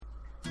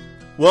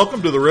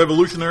Welcome to the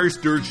Revolutionary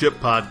Stewardship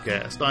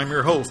Podcast. I'm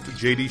your host,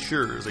 J.D.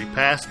 Schurz, a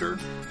pastor,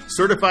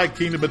 certified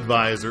kingdom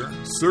advisor,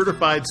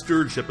 certified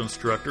stewardship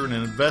instructor, and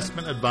an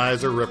investment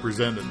advisor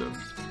representative.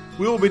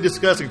 We will be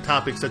discussing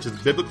topics such as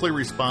biblically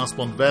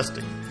responsible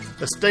investing,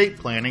 estate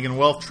planning, and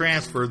wealth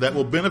transfer that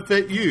will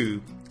benefit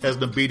you as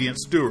an obedient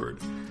steward.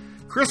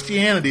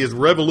 Christianity is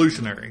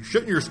revolutionary.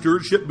 Shouldn't your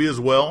stewardship be as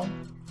well?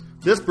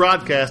 This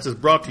broadcast is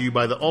brought to you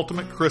by the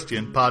Ultimate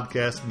Christian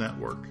Podcast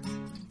Network.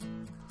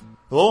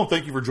 Hello, and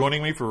thank you for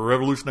joining me for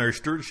Revolutionary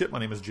Stewardship. My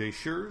name is Jay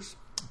Schurz,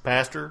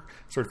 pastor,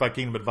 certified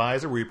kingdom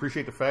advisor. We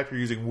appreciate the fact you're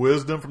using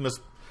wisdom from this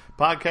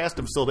podcast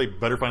to facilitate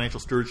better financial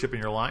stewardship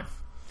in your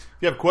life. If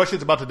you have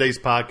questions about today's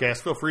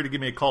podcast, feel free to give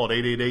me a call at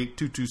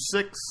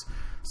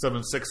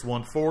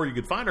 888-226-7614. You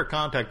can find our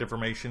contact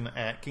information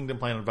at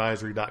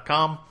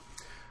kingdomplanadvisory.com.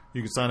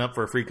 You can sign up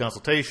for a free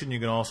consultation.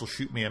 You can also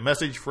shoot me a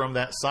message from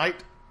that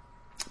site.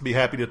 Be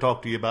happy to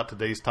talk to you about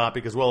today's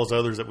topic as well as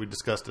others that we've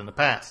discussed in the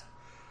past.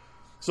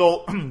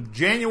 So,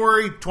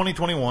 January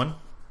 2021,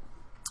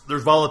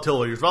 there's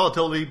volatility. There's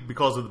volatility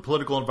because of the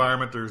political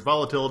environment. There's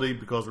volatility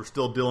because we're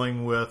still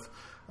dealing with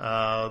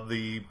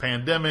the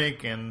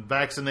pandemic and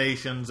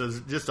vaccinations.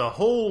 There's just a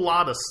whole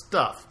lot of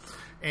stuff.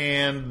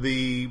 And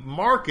the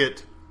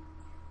market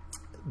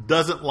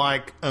doesn't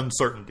like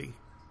uncertainty.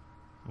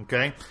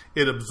 Okay?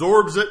 It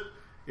absorbs it.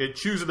 It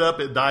chews it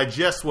up. It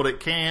digests what it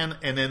can.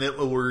 And then it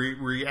will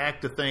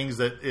react to things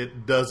that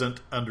it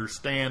doesn't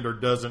understand or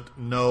doesn't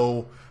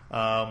know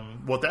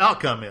what the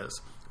outcome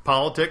is.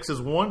 Politics is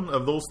one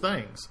of those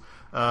things.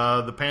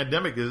 The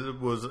pandemic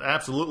was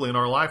absolutely in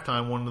our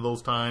lifetime one of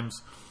those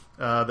times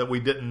that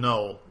we didn't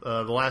know.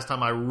 The last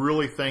time I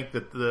really think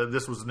that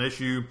this was an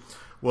issue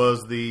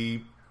was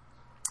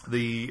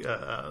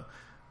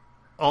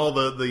all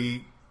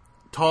the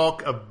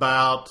talk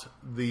about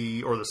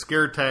the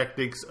scare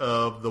tactics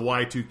of the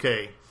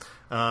Y2K.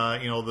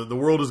 The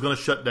world is going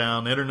to shut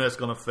down, the internet's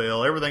going to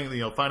fail, everything,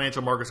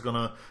 financial markets going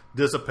to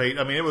dissipate.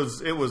 I mean,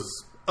 it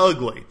was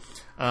ugly,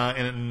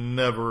 and it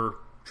never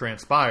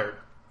transpired.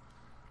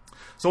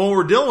 So when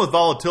we're dealing with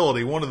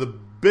volatility, one of the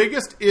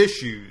biggest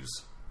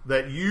issues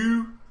that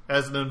you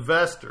as an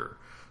investor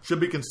should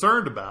be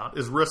concerned about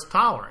is risk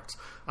tolerance.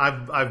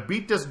 I've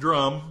beat this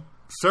drum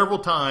several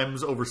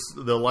times over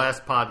the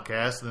last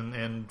podcast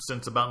and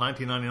since about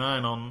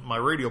 1999 on my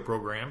radio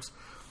programs.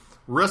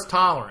 Risk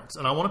tolerance.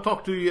 And I want to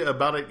talk to you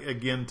about it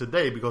again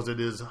today because it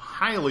is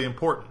highly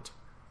important.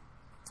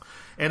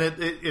 And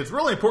it's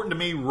really important to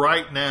me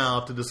right now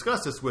to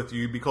discuss this with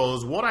you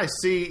because what I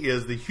see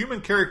is the human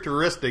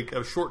characteristic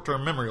of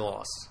short-term memory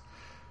loss.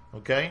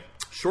 Okay?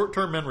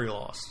 Short-term memory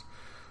loss.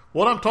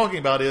 What I'm talking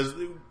about is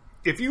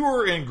if you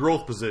were in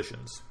growth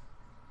positions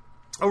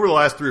over the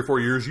last 3 or 4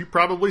 years, you've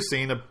probably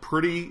seen a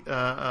pretty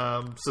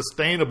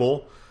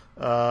sustainable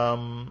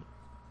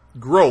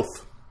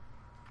growth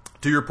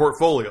to your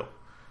portfolio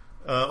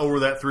over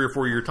that 3 or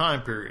 4 year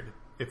time period.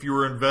 If you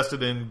were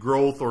invested in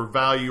growth or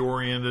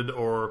value-oriented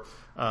or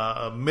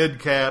mid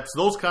caps,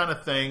 those kind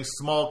of things,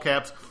 small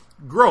caps,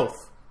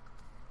 growth.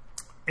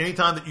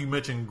 Anytime that you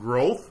mention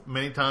growth,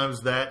 many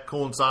times that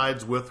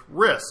coincides with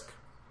risk.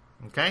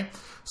 Okay?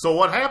 So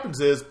what happens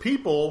is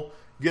people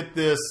get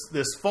this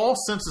false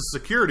sense of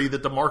security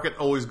that the market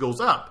always goes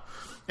up.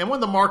 And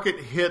when the market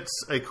hits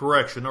a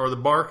correction or the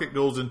market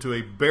goes into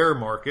a bear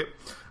market,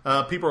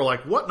 people are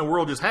like, what in the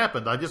world just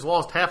happened? I just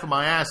lost half of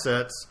my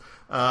assets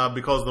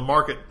because the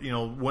market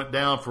went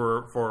down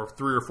for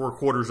 3 or 4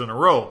 quarters in a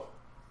row.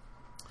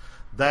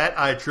 That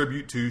I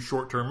attribute to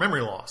short-term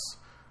memory loss.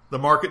 The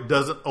market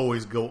doesn't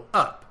always go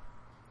up.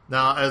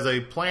 Now, as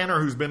a planner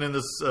who's been in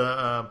this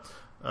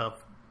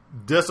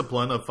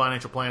discipline of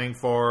financial planning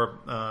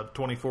for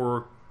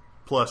 24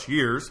 plus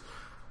years,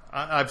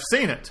 I've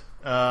seen it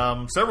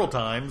several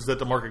times that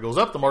the market goes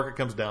up, the market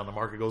comes down, the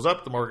market goes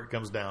up, the market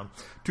comes down.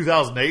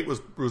 2008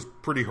 was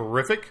pretty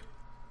horrific.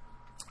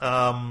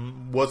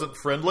 Wasn't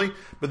friendly,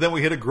 but then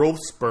we hit a growth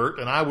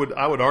spurt, and I would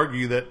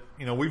argue that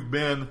we've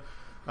been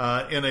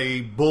in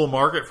a bull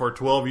market for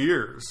 12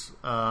 years.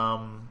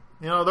 There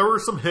were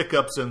some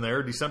hiccups in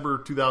there. December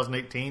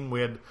 2018,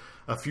 we had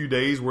a few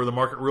days where the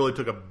market really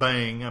took a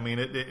bang. I mean,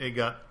 it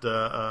got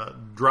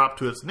dropped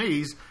to its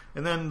knees,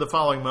 and then the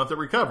following month it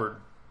recovered.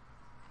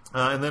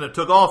 And then it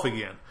took off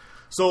again.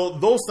 So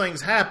those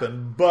things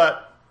happen,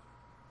 but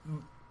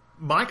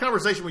my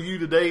conversation with you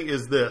today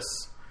is this.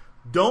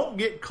 Don't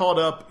get caught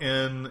up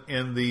in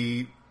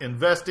the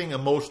investing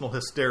emotional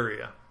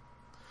hysteria.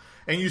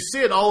 And you see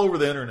it all over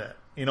the internet.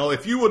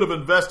 If you would have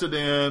invested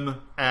in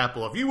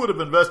Apple, if you would have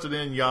invested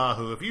in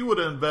Yahoo, if you would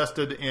have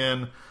invested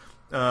in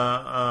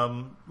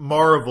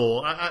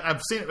Marvel,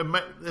 I've seen it.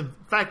 In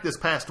fact, this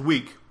past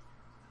week,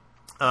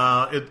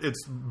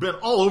 it's been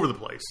all over the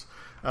place.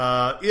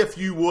 If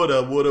you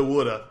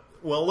woulda.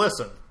 Well,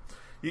 listen,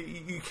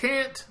 you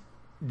can't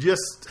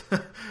just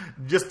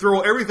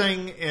throw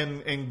everything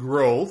in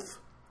growth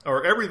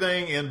or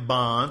everything in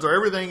bonds or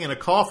everything in a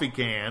coffee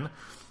can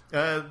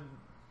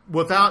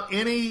without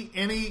any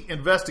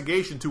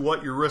investigation to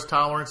what your risk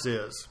tolerance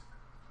is.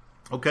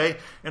 Okay?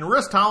 And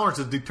risk tolerance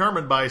is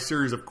determined by a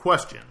series of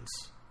questions.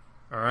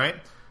 All right,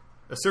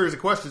 a series of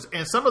questions,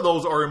 and some of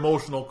those are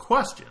emotional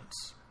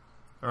questions.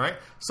 All right,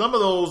 some of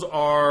those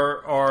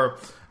are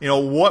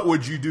what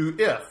would you do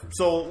if?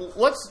 So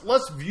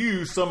let's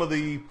view some of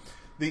the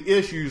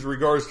issues in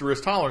regards to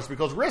risk tolerance,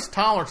 because risk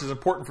tolerance is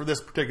important for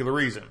this particular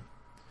reason.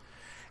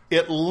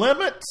 It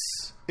limits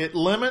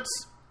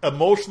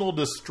emotional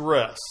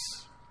distress,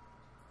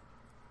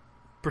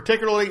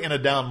 particularly in a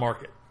down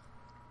market.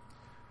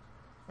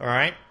 All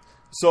right.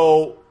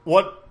 So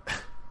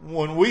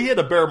when we hit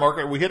a bear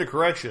market, we hit a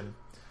correction.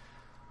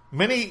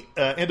 Many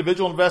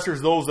individual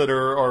investors, those that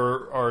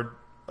are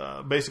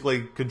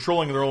basically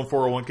controlling their own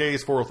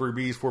 401ks,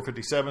 403bs,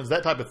 457s,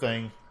 that type of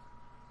thing,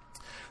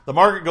 the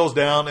market goes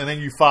down and then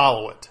you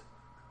follow it.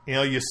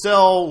 You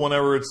sell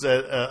whenever it's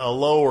at a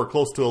low or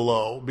close to a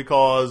low,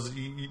 because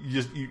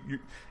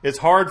it's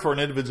hard for an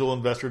individual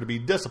investor to be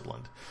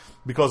disciplined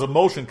because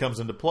emotion comes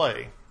into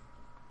play.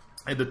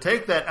 And to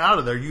take that out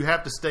of there, you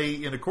have to stay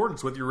in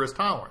accordance with your risk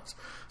tolerance.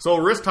 So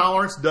risk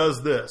tolerance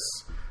does this.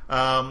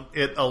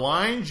 It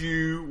aligns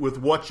you with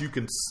what you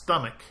can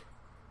stomach,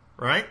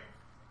 right?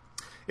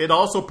 It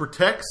also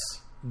protects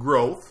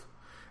growth.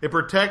 It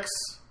protects,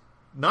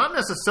 not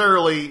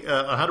necessarily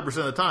 100%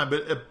 of the time,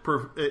 but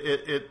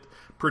it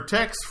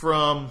protects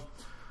from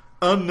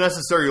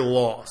unnecessary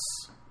loss.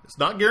 It's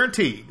not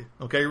guaranteed.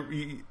 Okay,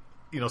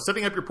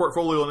 setting up your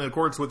portfolio in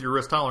accordance with your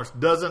risk tolerance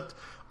doesn't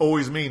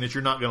always mean that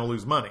you're not going to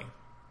lose money.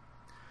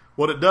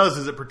 What it does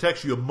is it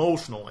protects you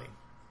emotionally.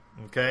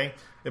 Okay,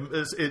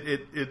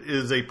 it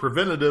is a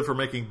preventative for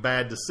making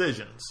bad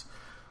decisions.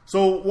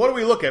 So what do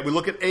we look at? We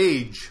look at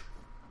age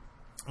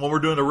when we're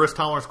doing a risk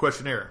tolerance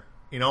questionnaire.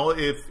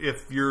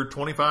 If you're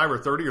 25 or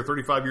 30 or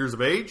 35 years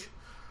of age,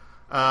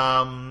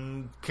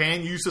 can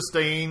you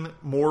sustain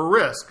more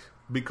risk?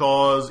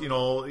 Because,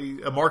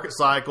 a market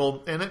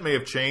cycle, and it may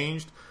have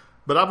changed,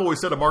 but I've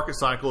always said a market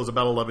cycle is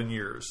about 11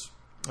 years.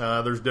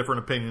 There's different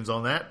opinions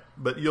on that,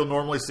 but you'll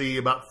normally see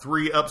about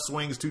 3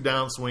 upswings, 2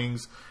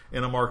 downswings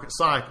in a market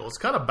cycle. It's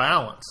kind of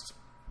balanced.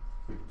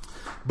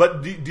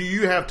 But do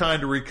you have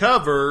time to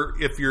recover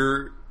if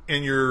you're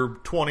in your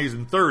 20s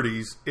and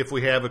 30s, if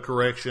we have a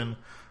correction,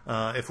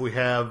 if we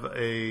have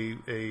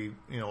a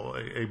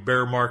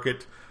bear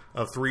market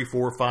of 3,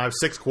 4, 5,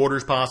 6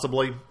 quarters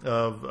possibly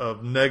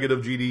of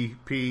negative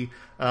GDP?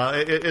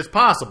 It's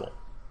possible.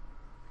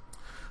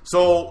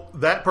 So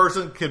that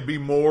person could be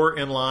more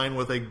in line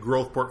with a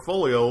growth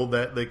portfolio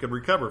that they could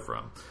recover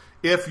from.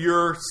 If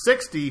you're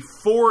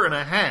 64 and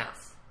a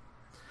half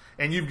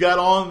and you've got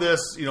on this,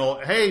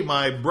 hey,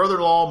 my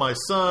brother-in-law, my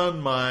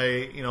son,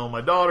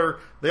 my daughter,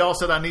 they all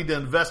said I need to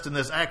invest in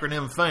this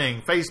acronym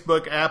thing,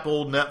 Facebook,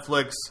 Apple,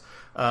 Netflix,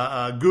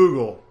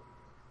 Google,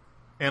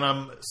 and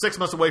I'm 6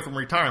 months away from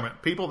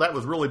retirement. People, that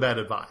was really bad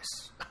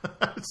advice.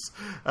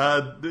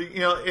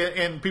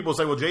 And people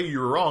say, well, Jay, you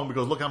were wrong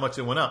because look how much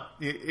it went up.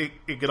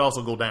 It could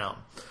also go down.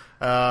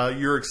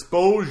 Your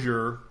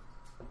exposure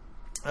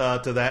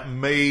to that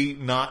may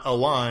not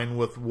align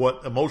with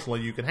what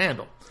emotionally you can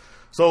handle.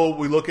 So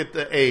we look at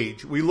the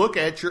age. We look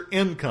at your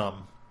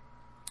income.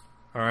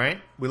 All right?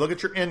 We look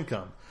at your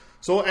income.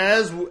 So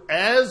as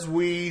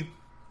we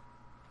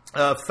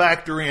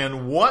factor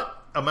in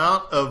what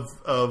amount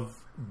of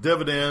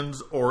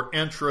dividends or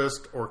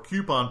interest or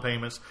coupon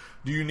payments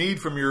do you need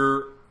from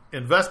your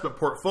investment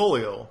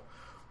portfolio,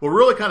 will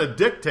really kind of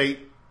dictate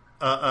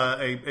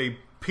a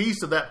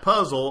piece of that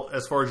puzzle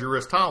as far as your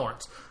risk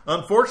tolerance.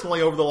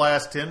 Unfortunately, over the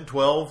last 10,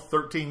 12,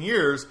 13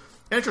 years,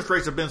 interest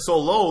rates have been so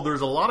low,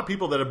 there's a lot of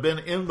people that have been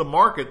in the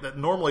market that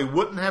normally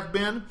wouldn't have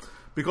been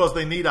because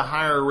they need a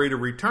higher rate of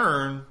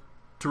return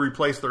to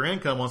replace their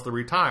income once they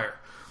retire.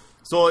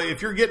 So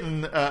if you're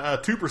getting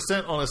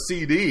 2% on a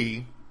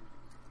CD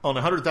on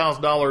a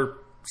 $100,000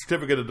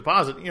 certificate of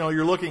deposit,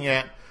 you're looking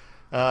at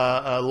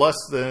less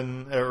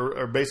than,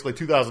 or basically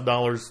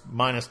 $2,000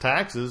 minus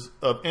taxes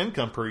of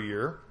income per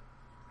year.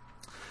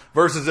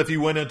 Versus if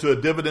you went into a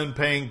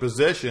dividend-paying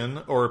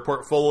position or a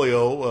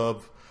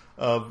portfolio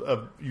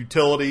of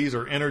utilities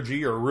or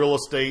energy or real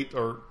estate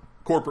or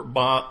corporate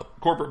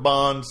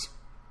bonds,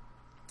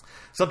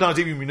 sometimes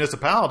even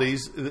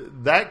municipalities,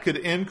 that could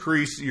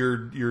increase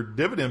your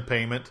dividend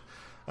payment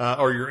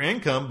or your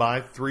income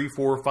by 3,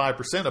 4,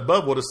 5%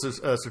 above what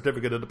a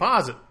certificate of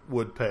deposit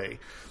would pay.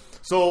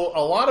 So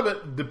a lot of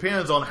it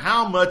depends on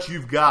how much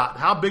you've got.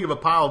 How big of a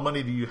pile of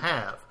money do you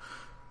have?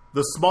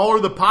 The smaller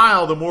the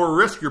pile, the more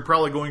risk you're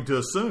probably going to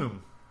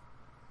assume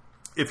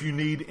if you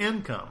need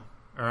income.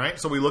 All right.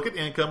 So we look at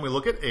income, we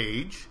look at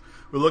age,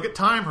 we look at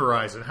time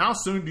horizon. How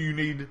soon do you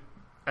need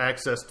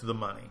access to the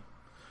money?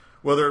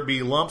 Whether it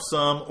be lump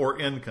sum or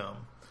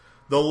income.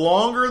 The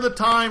longer the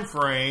time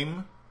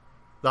frame,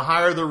 the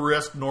higher the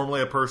risk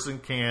normally a person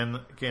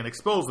can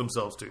expose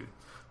themselves to.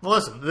 Now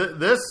listen,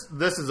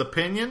 this is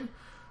opinion.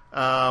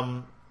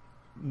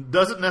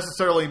 Doesn't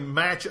necessarily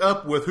match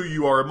up with who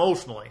you are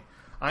emotionally.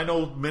 I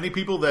know many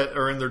people that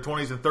are in their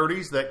 20s and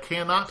 30s that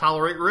cannot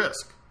tolerate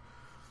risk.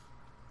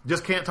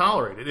 Just can't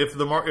tolerate it. If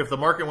the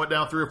market went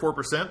down 3 or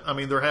 4%, I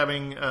mean, they're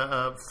having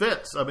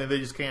fits. I mean, they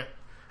just can't,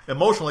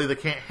 emotionally, they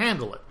can't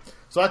handle it.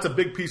 So that's a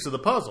big piece of the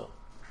puzzle.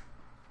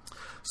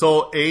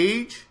 So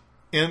age,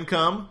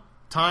 income,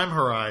 time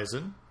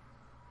horizon,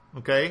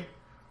 okay,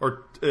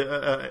 or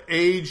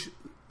age,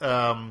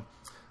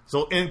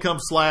 so income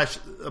slash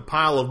a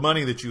pile of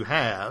money that you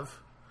have,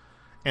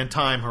 and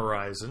time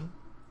horizon,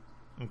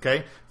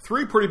 okay,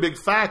 3 pretty big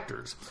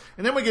factors.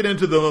 And then we get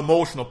into the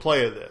emotional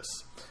play of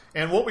this.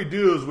 And what we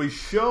do is we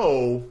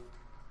show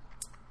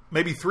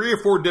maybe 3 or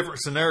 4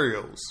 different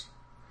scenarios.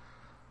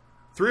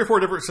 3 or 4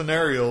 different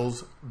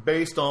scenarios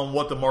based on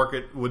what the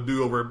market would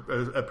do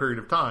over a period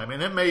of time.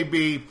 And it may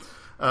be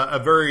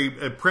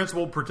a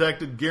principal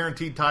protected,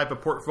 guaranteed type of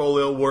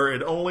portfolio where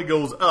it only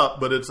goes up,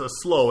 but it's a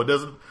slow. It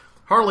doesn't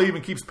hardly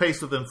even keeps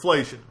pace with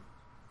inflation.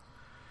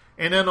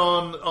 And then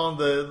on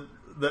the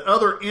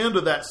other end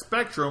of that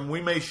spectrum,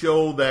 we may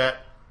show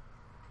that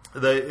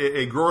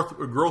a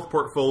growth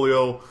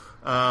portfolio,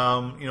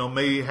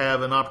 may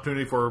have an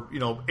opportunity for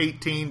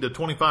 18 to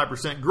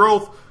 25%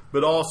 growth,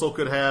 but also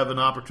could have an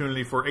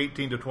opportunity for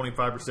 18 to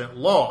 25%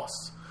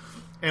 loss.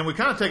 And we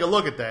kind of take a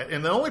look at that.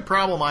 And the only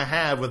problem I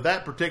have with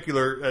that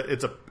particular,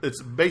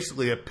 it's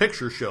basically a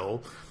picture show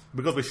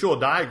because we show a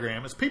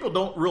diagram, is people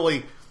don't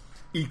really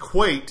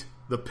equate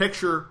the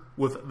picture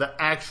with the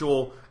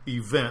actual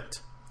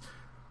event.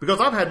 Because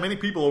I've had many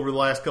people over the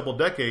last couple of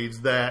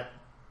decades that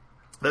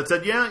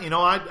said,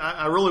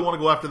 I really want to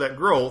go after that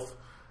growth.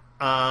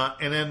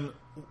 And then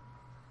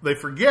they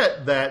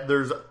forget that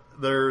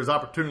there's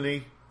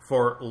opportunity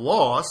for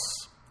loss,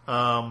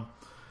 and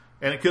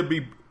it could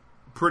be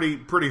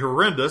pretty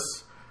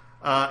horrendous.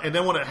 And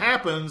then when it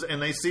happens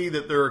and they see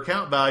that their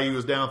account value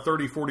is down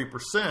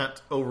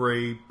 30-40% over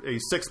a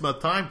 6-month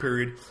time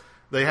period,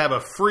 they have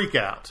a freak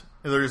out.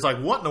 And they're just like,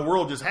 what in the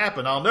world just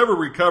happened? I'll never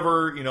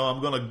recover.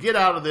 I'm going to get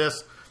out of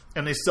this.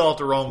 And they sell at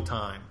the wrong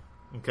time.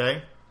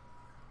 Okay?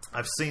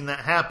 I've seen that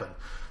happen.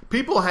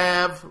 People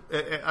have,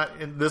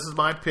 and this is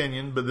my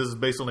opinion, but this is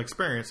based on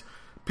experience,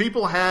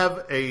 people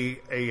have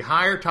a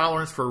higher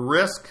tolerance for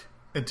risk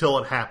until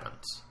it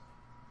happens.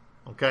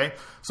 Okay?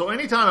 So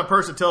anytime a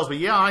person tells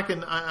me, I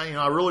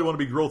really want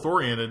to be growth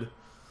oriented,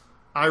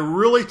 I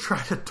really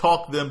try to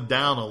talk them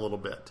down a little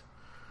bit.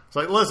 It's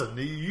like, listen,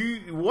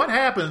 what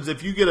happens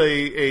if you get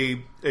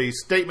a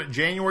statement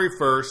January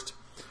 1st,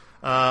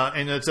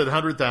 and it's at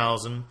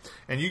 100,000,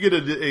 and you get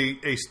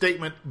a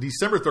statement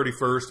December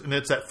 31st, and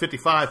it's at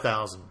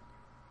 55,000?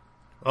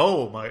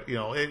 Oh my!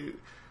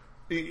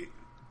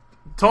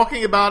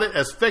 Talking about it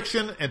as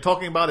fiction and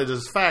talking about it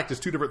as fact is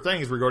 2 different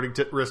things regarding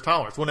risk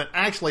tolerance. When it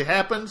actually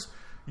happens,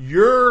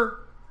 your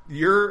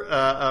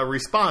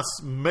response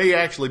may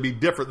actually be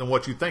different than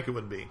what you think it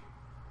would be.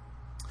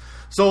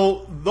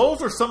 So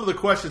those are some of the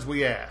questions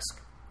we ask.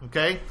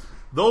 Okay,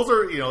 those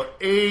are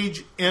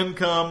age,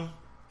 income,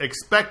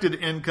 expected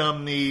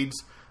income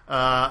needs,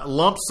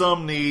 lump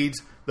sum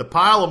needs, the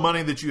pile of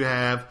money that you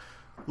have.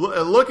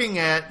 Looking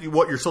at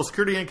what your Social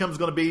Security income is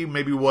going to be,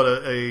 maybe what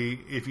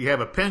if you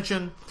have a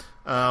pension,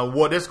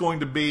 what it's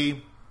going to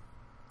be.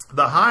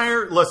 The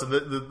higher, listen,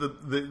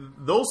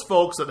 those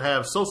folks that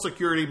have Social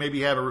Security,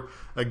 maybe have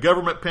a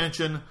government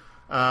pension,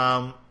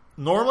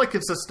 normally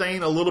can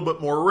sustain a little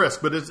bit more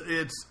risk, but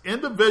it's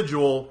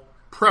individual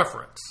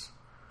preference.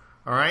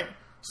 All right.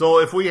 So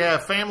if we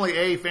have family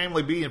A,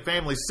 family B, and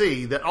family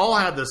C that all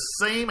have the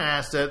same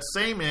assets,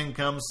 same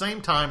income,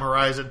 same time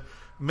horizon,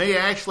 may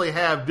actually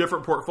have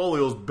different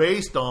portfolios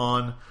based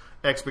on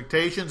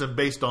expectations and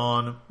based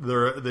on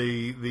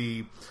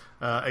the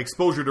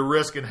exposure to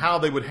risk and how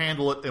they would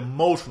handle it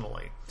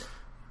emotionally.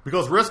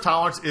 Because risk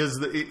tolerance is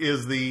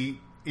the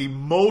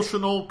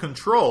emotional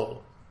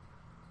control.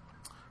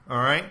 All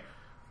right?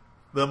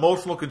 The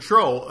emotional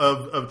control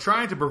of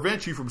trying to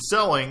prevent you from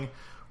selling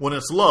when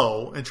it's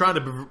low and trying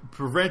to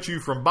prevent you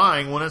from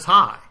buying when it's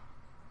high.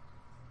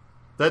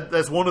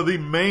 That's one of the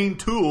main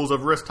tools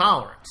of risk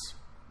tolerance.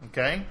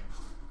 Okay?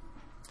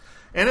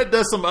 And it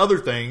does some other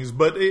things,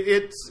 but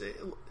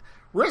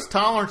risk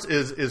tolerance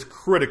is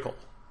critical.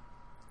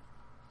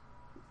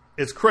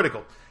 It's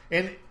critical.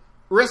 And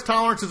risk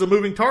tolerance is a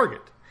moving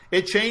target.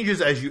 It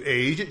changes as you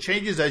age. It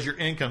changes as your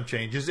income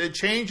changes. It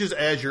changes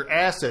as your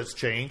assets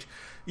change.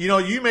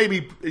 You may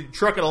be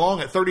trucking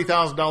along at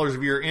 $30,000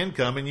 of your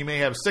income, and you may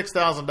have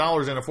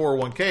 $6,000 in a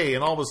 401k,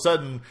 and all of a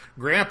sudden,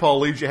 Grandpa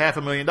leaves you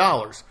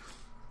 $500,000.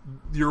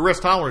 Your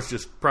risk tolerance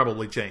just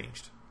probably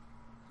changed,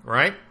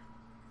 right?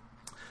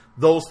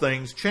 Those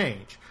things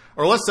change.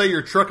 Or let's say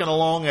you're trucking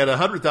along at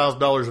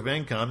 $100,000 of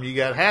income, you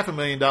got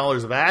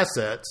 $500,000 of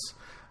assets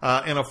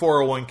in a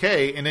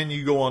 401k, and then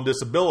you go on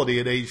disability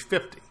at age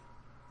 50.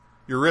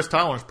 Your risk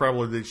tolerance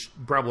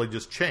probably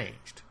just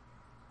changed.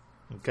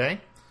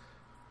 Okay?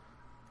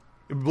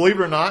 Believe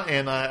it or not,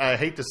 and I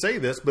hate to say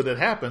this, but it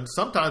happens,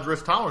 sometimes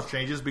risk tolerance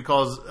changes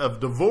because of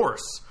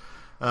divorce.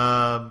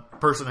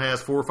 Person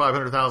has $400,000 or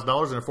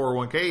 $500,000 in a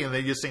 401k, and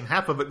they just seen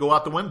half of it go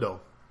out the window.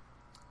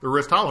 The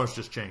risk tolerance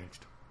just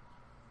changed.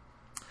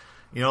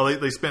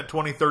 They spent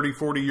 20, 30,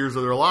 40 years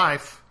of their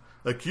life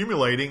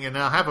accumulating, and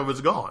now half of it's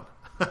gone.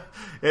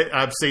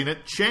 I've seen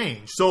it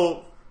change.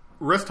 So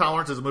risk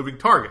tolerance is a moving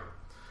target.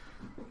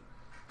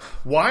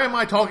 Why am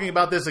I talking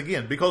about this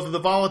again? Because of the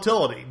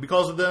volatility,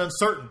 because of the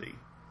uncertainty.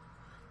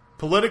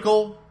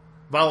 Political,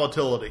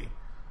 volatility,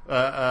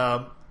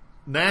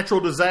 natural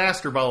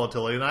disaster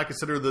volatility, and I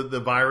consider the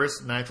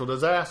virus natural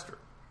disaster.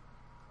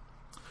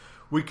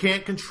 We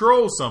can't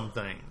control some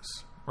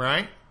things,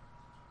 right?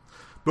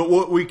 But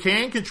what we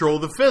can control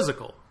the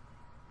physical.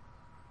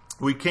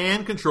 We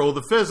can control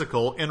the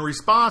physical in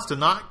response to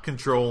not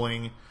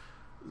controlling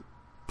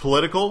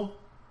political,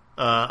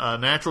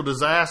 natural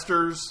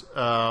disasters,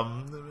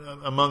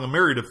 among a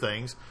myriad of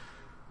things.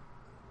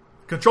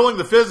 Controlling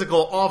the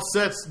physical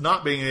offsets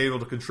not being able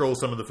to control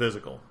some of the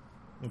physical.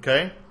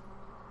 Okay?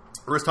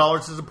 Risk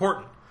tolerance is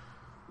important.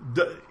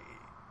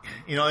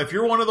 If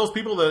you're one of those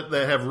people that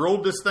have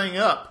rolled this thing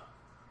up,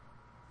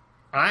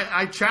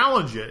 I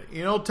challenge you.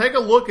 Take a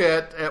look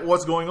at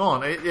what's going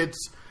on.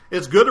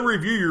 It's good to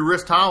review your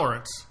risk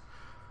tolerance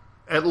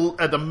at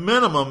the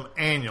minimum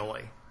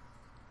annually.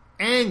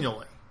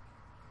 Annually.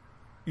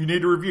 You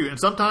need to review. And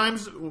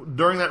sometimes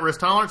during that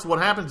risk tolerance, what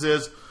happens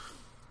is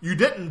you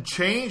didn't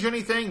change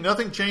anything.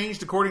 Nothing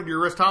changed according to your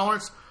risk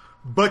tolerance,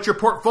 but your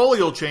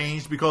portfolio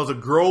changed because of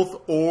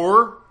growth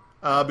or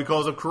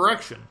because of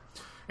correction.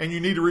 And you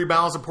need to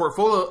rebalance the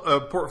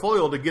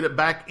portfolio to get it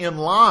back in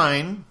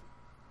line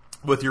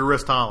with your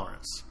risk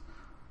tolerance.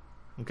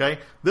 Okay?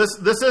 This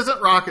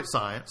isn't rocket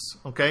science.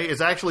 Okay?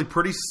 It's actually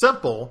pretty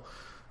simple.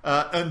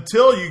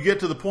 Until you get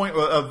to the point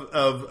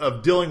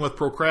of dealing with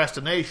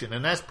procrastination.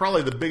 And that's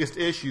probably the biggest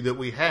issue that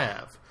we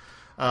have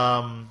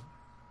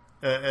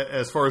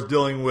as far as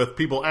dealing with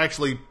people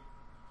actually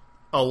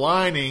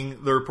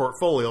aligning their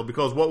portfolio.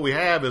 Because what we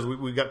have is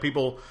we've got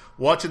people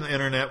watching the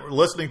internet,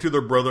 listening to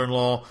their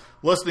brother-in-law,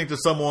 listening to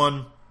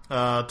someone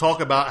talk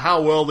about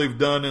how well they've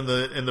done in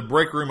the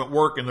break room at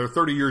work, and they're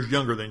 30 years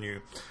younger than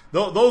you.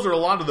 Those are a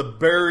lot of the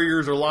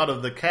barriers, or a lot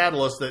of the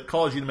catalysts that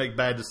cause you to make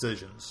bad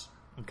decisions.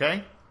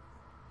 Okay?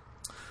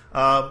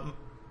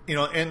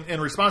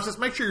 In response, just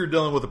make sure you're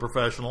dealing with a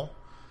professional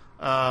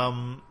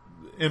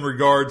in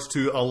regards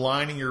to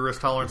aligning your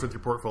risk tolerance with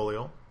your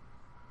portfolio.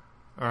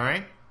 All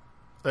right,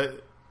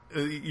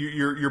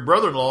 your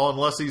brother-in-law,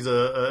 unless he's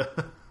an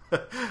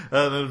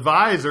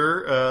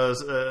advisor,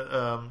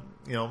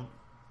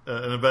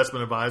 an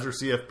investment advisor,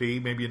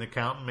 CFP, maybe an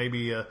accountant,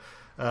 maybe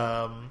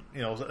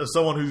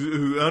someone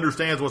who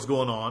understands what's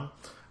going on.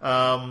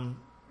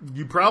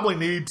 You probably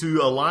need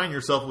to align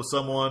yourself with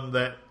someone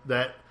that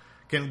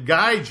can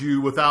guide you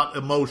without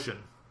emotion,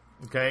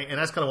 okay? And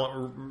that's kind of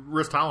what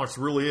risk tolerance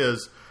really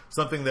is,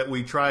 something that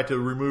we try to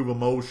remove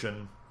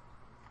emotion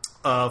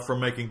from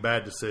making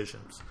bad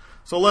decisions.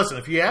 So listen,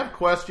 if you have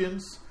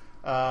questions,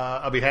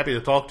 I'll be happy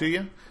to talk to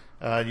you.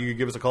 You can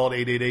give us a call at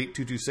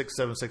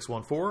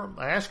 888-226-7614.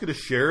 I ask you to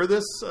share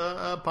this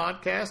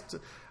podcast.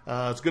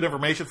 It's good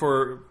information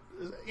for,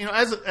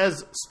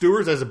 as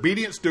stewards, as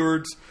obedient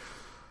stewards,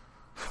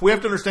 we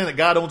have to understand that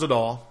God owns it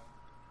all.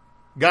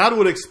 God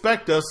would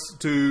expect us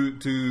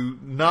to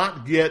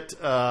not get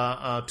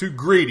too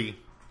greedy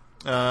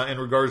in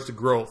regards to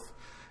growth.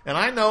 And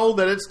I know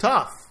that it's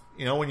tough.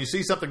 When you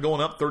see something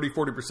going up 30,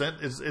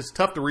 40%, it's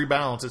tough to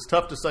rebalance. It's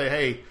tough to say,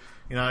 hey,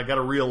 I got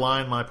to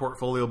realign my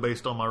portfolio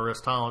based on my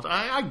risk tolerance.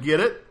 I get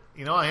it.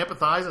 I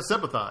empathize, I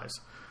sympathize.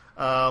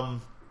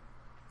 But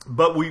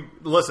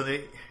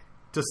listen,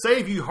 to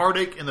save you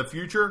heartache in the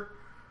future,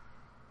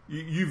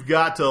 you've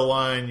got to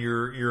align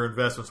your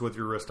investments with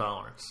your risk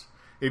tolerance.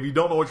 If you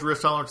don't know what your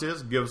risk tolerance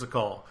is, give us a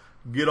call.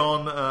 Get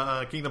on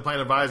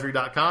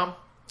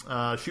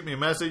kingdomplanadvisory.com. Shoot me a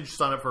message.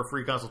 Sign up for a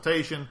free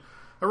consultation.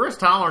 A risk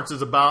tolerance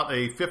is about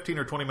a 15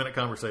 or 20-minute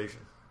conversation.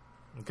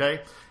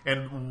 Okay?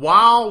 And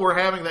while we're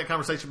having that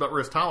conversation about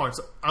risk tolerance,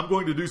 I'm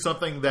going to do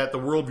something that the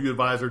Worldview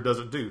Advisor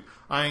doesn't do.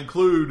 I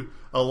include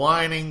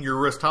aligning your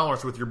risk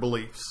tolerance with your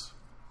beliefs.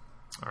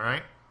 All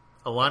right?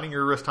 Aligning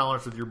your risk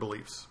tolerance with your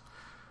beliefs.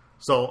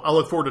 So I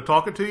look forward to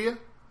talking to you,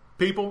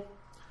 people.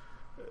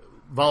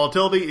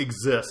 Volatility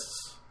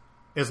exists.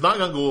 It's not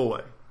going to go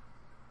away.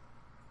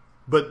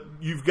 But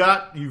you've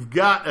got,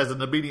 as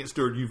an obedient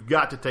steward, you've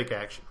got to take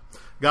action.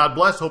 God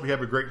bless. Hope you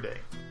have a great day.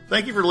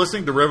 Thank you for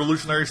listening to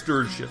Revolutionary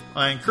Stewardship.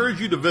 I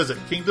encourage you to visit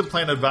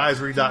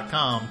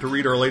kingdomplanadvisory.com to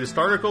read our latest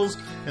articles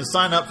and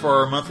sign up for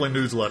our monthly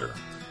newsletter.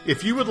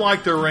 If you would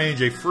like to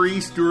arrange a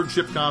free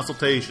stewardship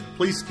consultation,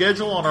 please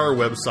schedule on our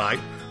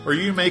website, or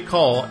you may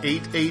call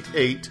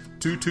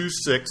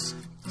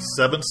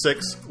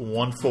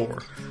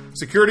 888-226-7614.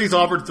 Securities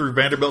offered through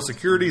Vanderbilt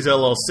Securities,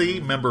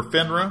 LLC, member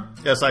FINRA,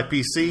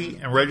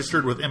 SIPC, and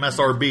registered with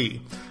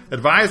MSRB.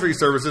 Advisory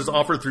services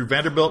offered through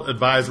Vanderbilt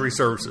Advisory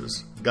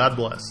Services. God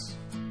bless.